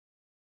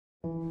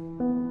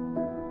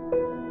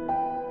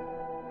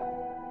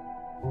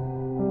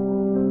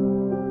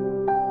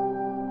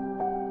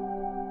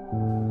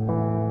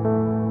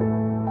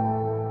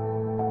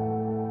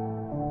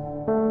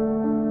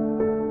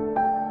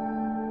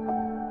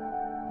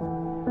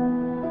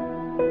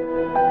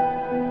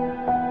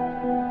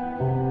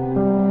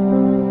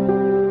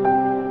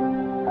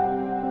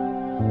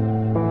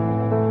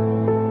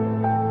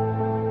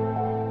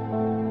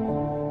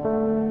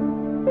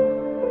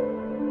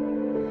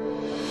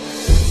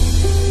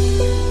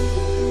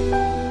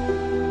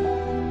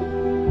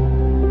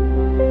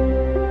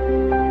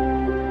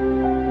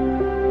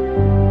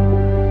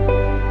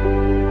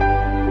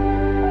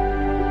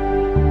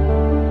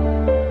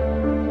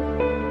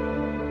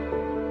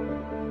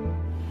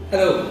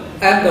Hello,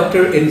 I am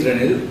Dr.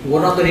 Indranil,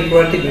 one of the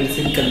reproductive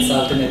medicine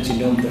consultant at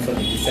Genome, the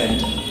Fertility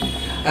Center.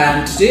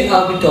 And today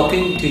I'll be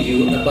talking to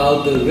you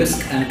about the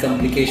risk and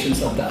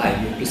complications of the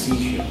IVF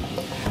procedure.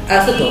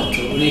 As a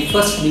doctor, when I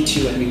first meet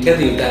you and we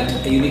tell you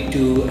that you need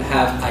to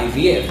have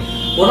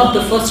IVF, one of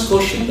the first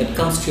questions that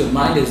comes to your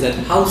mind is that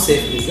how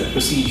safe is the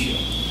procedure?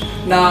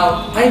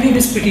 Now, IVF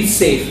is pretty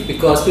safe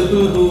because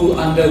people who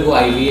undergo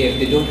IVF,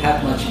 they don't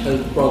have much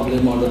health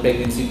problem or the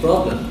pregnancy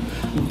problem.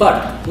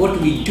 But what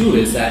we do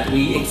is that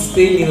we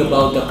explain you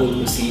about the whole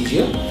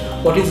procedure,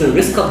 what is the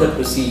risk of the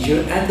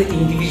procedure and the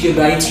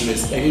individualized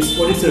risk, that is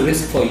what is the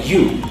risk for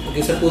you.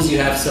 Okay, suppose you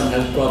have some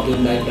health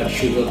problem like blood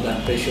sugar,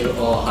 blood pressure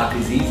or heart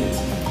diseases,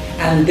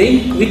 and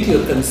then with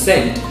your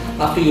consent,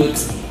 after you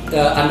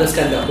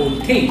understand the whole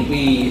thing,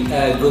 we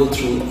go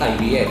through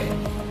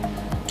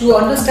IVF. To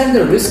understand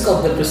the risk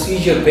of the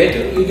procedure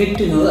better, you need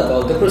to know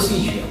about the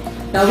procedure.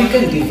 Now we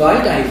can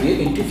divide IVF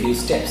into few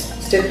steps.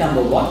 Step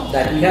number one,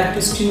 that we have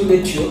to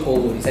stimulate your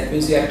ovaries. That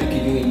means we have to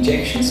give you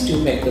injections to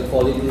make the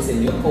follicles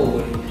in your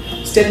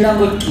ovary. Step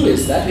number two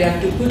is that we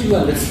have to put you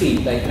under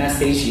sleep like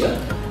anesthesia,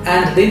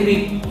 and then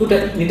we put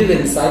a needle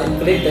inside and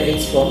collect the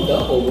eggs from the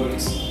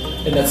ovaries.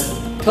 And the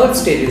third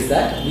step is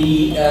that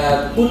we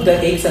put the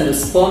eggs and the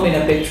sperm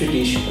in a petri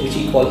dish, which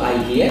we call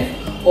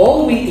IVF,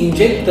 or we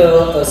inject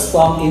the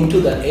sperm into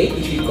the egg,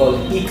 which we call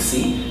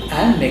ICSI,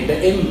 and make the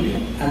embryo.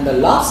 And the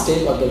last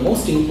step, or the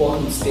most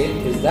important step,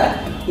 is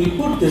that we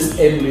put this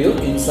embryo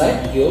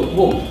inside your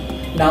womb.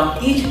 Now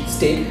each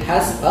step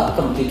has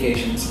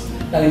complications.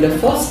 Now in the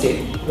first step,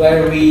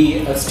 where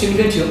we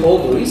stimulate your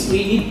ovaries,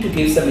 we need to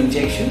give some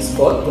injections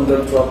called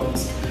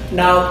droppings.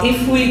 Now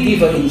if we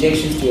give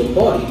injections to your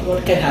body,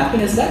 what can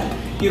happen is that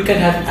you can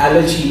have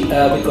allergy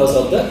because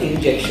of the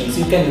injections.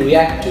 You can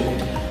react to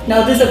it.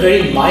 Now these are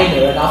very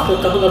minor, and after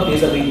a couple of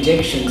days of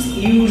injections,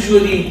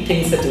 usually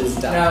things settles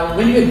down. Now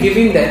when you are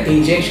giving that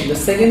injection, the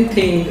second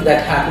thing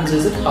that happens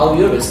is how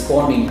you are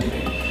responding to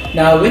it.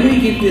 Now when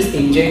we give these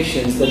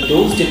injections, the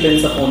dose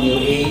depends upon your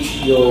age,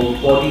 your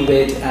body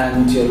weight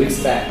and your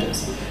risk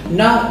factors.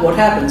 Now what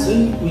happens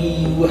when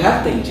you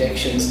have the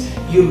injections,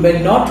 you may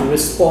not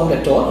respond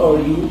at all, or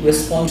you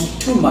respond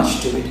too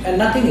much to it, and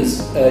nothing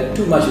is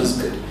too much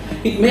is good.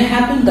 It may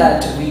happen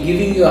that we're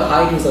giving you a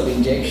high dose of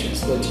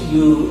injections, but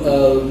you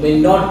may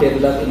not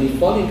develop any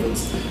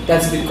follicles.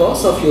 That's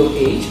because of your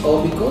age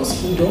or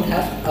because you don't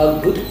have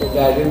a good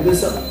ovarian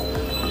result.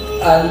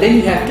 Then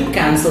you have to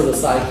cancel the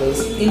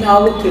cycles. In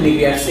our clinic,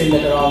 we have seen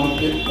that around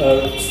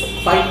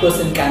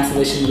 5%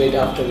 cancellation rate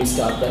after we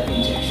start that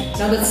injection.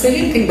 Now the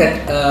second thing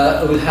that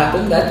will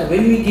happen, that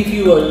when we give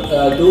you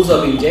a dose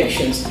of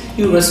injections,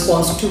 you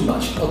respond too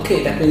much.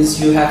 Okay, that means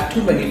you have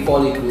too many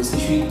follicles,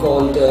 which we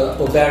call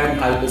ovarian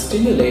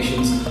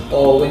hyperstimulations,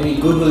 or when we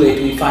Google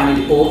it, we find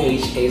it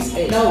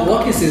OHSA. Now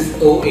what is this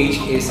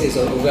OHSA,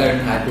 or ovarian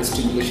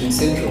hyperstimulation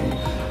syndrome?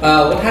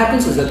 What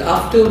happens is that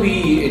after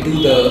we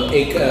do the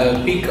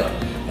egg pickup,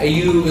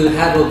 you will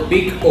have a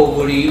big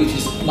ovary which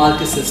is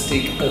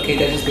multicystic. Okay,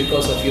 that is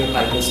because of your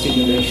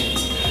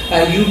hyperstimulations.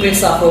 You may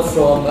suffer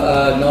from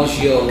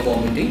nausea or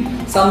vomiting.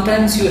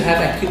 Sometimes you have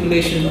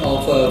accumulation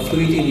of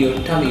fluid in your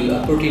tummy,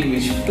 a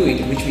protein-rich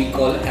fluid, which we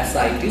call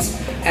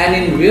ascites. And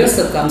in rare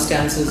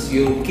circumstances,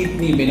 your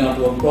kidney may not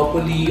work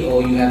properly,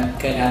 or you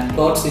can have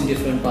clots in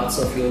different parts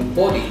of your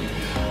body.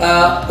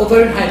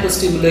 Ovarian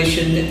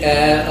hyperstimulation,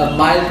 a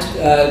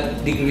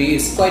mild degree,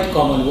 is quite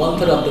common.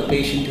 1/3 of the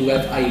patient who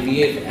have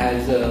IVF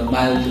has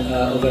mild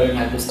ovarian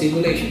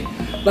hyperstimulation.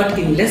 But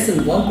in less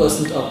than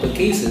 1% of the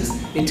cases,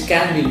 it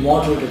can be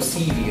moderate or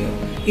severe.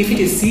 If it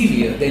is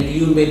severe, then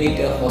you may need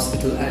a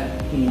hospital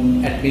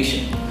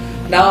admission.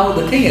 Now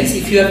the thing is,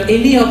 if you have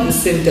any of the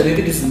symptoms, if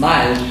it is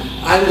mild,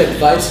 I will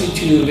advise you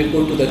to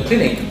report to the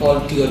clinic or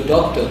to your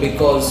doctor,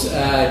 because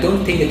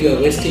don't think that you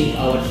are wasting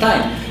our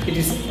time. It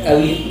is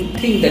we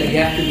think that we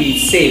have to be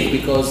safe,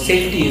 because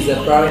safety is a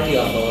priority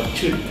of our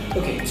children.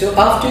 Okay, so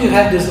after you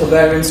have these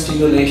ovarian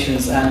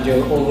stimulations and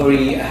your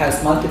ovary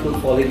has multiple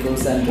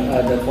follicles and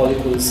the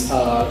follicles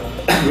are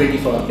ready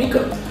for a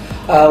pickup,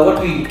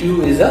 what we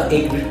do is an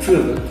egg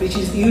retrieval, which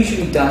is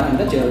usually done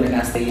under general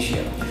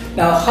anesthesia.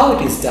 Now how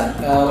it is done?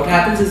 What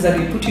happens is that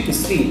we put you to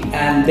sleep,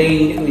 and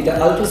then with the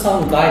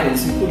ultrasound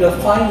guidance we put a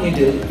fine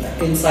needle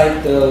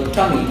inside the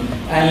tummy,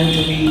 and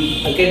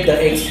we get the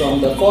eggs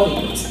from the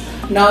follicles.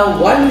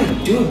 Now while we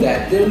do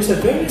that, there is a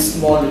very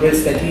small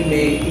risk that we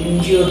may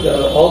injure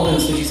the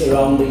organs which is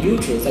around the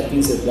uterus. That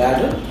means the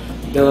bladder,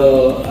 the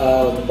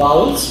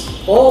bowels,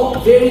 or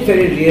very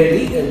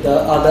rarely the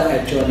other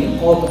adjoining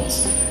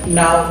organs.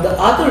 Now the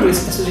other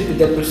risk associated with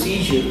the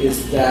procedure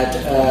is that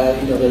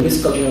the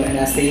risk of general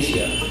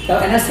anesthesia. Now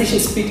anesthesia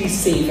is pretty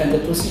safe, and the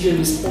procedure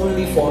is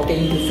only for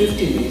 10 to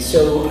 15 days,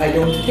 so I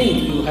don't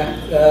think you have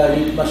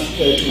need much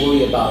to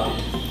worry about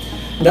it.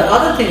 The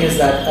other thing is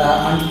that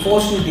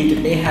unfortunately it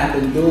may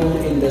happen, though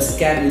in the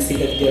scan we see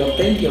that there are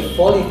plenty of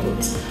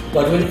follicles,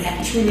 but when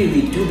actually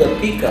we do the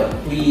pickup,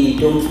 we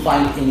don't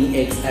find any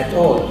eggs at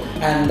all,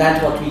 and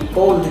that's what we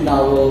call in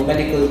our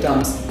medical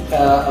terms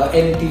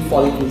empty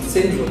follicle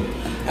syndrome.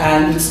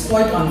 And it's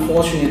quite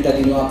unfortunate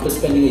that after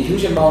spending a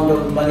huge amount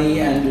of money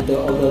and with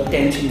all the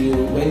tension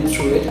you went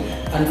through it,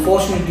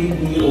 unfortunately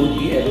we won't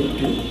be able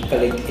to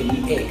collect any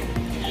egg.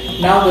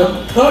 Now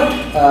the third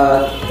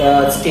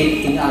step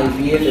in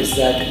IVF is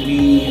that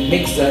we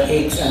mix the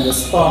eggs and the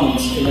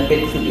sperms in a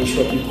petri dish,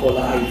 what we call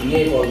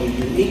IVF, or we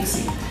do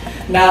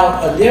ICSI.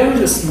 Now there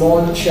is a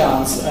small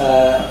chance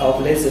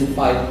of less than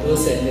 5%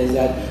 is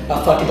that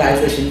a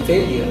fertilization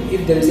failure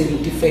if there is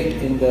any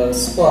defect in the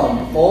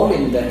sperm or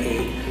in the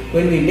egg.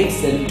 When we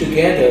mix them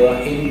together,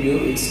 an embryo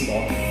is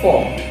not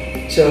formed.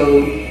 So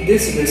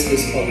this risk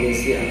is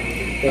always there.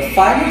 The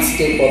final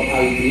step of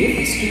IVF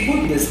is to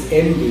put this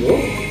embryo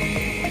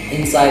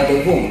inside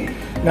the womb.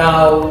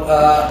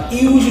 Now,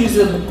 usually it's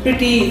a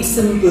pretty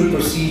simple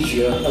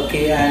procedure,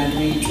 okay, and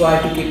we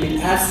try to keep it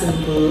as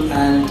simple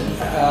and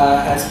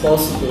as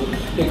possible,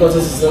 because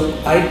this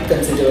is I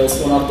consider as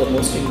one of the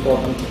most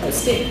important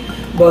steps.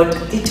 But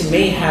it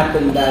may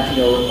happen that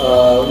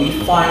we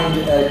find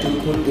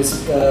to put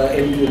this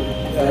embryo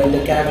in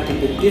the cavity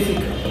a bit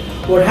difficult.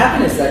 What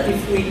happens is that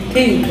if we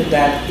think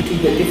that it will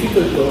be a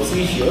difficult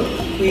procedure,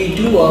 we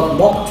do a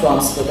mock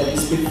transfer, that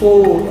is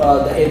before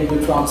the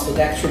embryo transfer,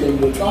 the actual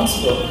embryo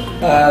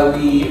transfer,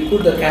 we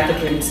put the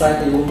catheter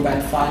inside the womb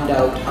and find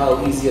out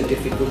how easy or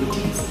difficult it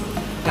is.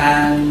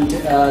 And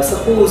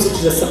suppose it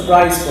is a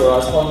surprise for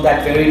us, on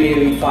that very day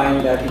we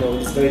find that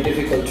it's very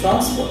difficult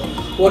transfer.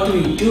 What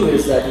we do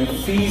is that we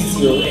freeze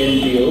your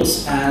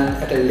embryos, and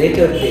at a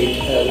later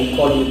date we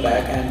call you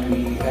back and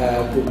we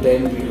put the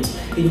embryos.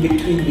 In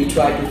between we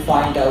try to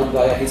find out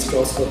via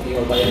hysteroscopy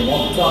or via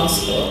mock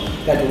transfer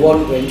that what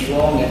went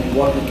wrong and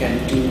what we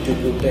can do to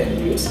put the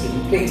embryos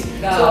in place.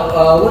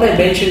 Now, what I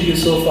mentioned you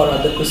so far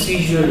are the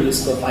procedural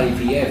risk of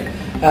IVF.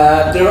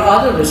 There are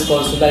other risks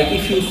also, like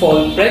if you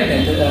fall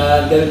pregnant,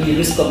 there will be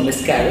risk of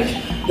miscarriage.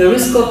 The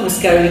risk of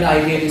miscarriage in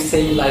IVF is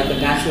same like a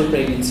natural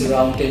pregnancy,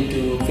 around 10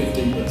 to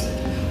 15%.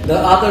 The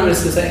other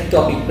risk is an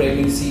ectopic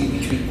pregnancy,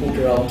 which we put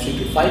around 3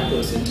 to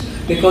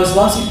 5%, because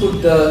once you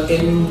put the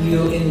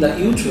embryo in the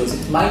uterus,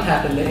 it might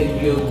happen the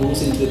embryo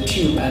goes into the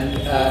tube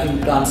and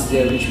implants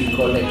there, which we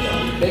call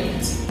ectopic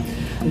pregnancy.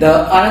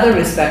 Another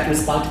risk factor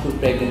is multiple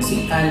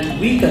pregnancy, and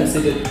we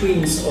consider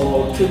twins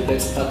or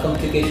triplets a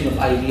complication of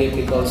IVF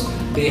because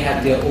they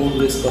have their own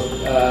risk of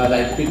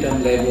like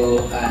preterm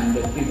labor and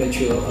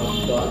premature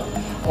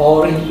birth,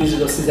 or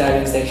increases of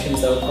cesarean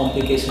sections or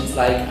complications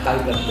like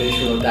high blood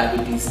pressure or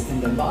diabetes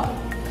in the mother.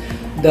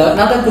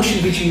 Another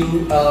question which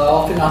you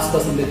often ask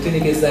us in the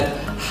clinic is that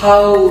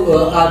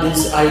how are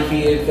these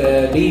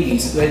IVF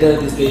babies,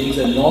 whether these babies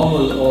are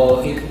normal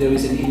or if there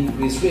is an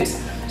increased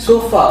risk. So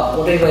far,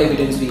 whatever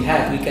evidence we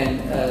have, we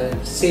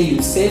can say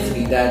you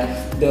safely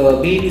that the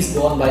babies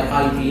born by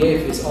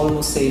IVF is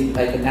almost same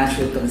like a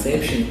natural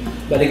conception.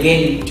 But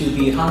again, to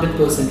be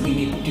 100%, we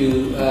need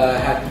to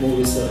have more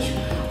research.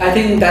 I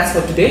think that's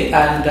for today,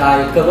 and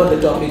I covered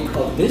the topic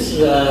of this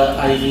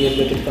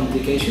IVF-related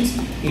complications.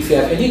 If you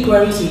have any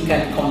queries, you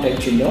can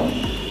contact Genome.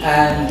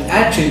 And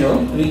at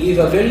Genome, we give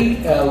a very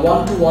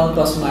one-to-one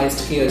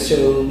personalized care.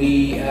 So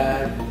we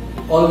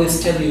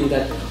always tell you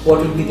that what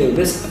will be the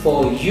risk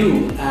for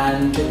you,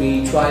 and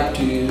we try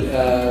to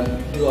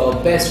do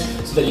our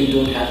best so that you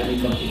don't have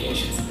any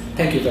complications.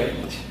 Thank you very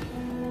much.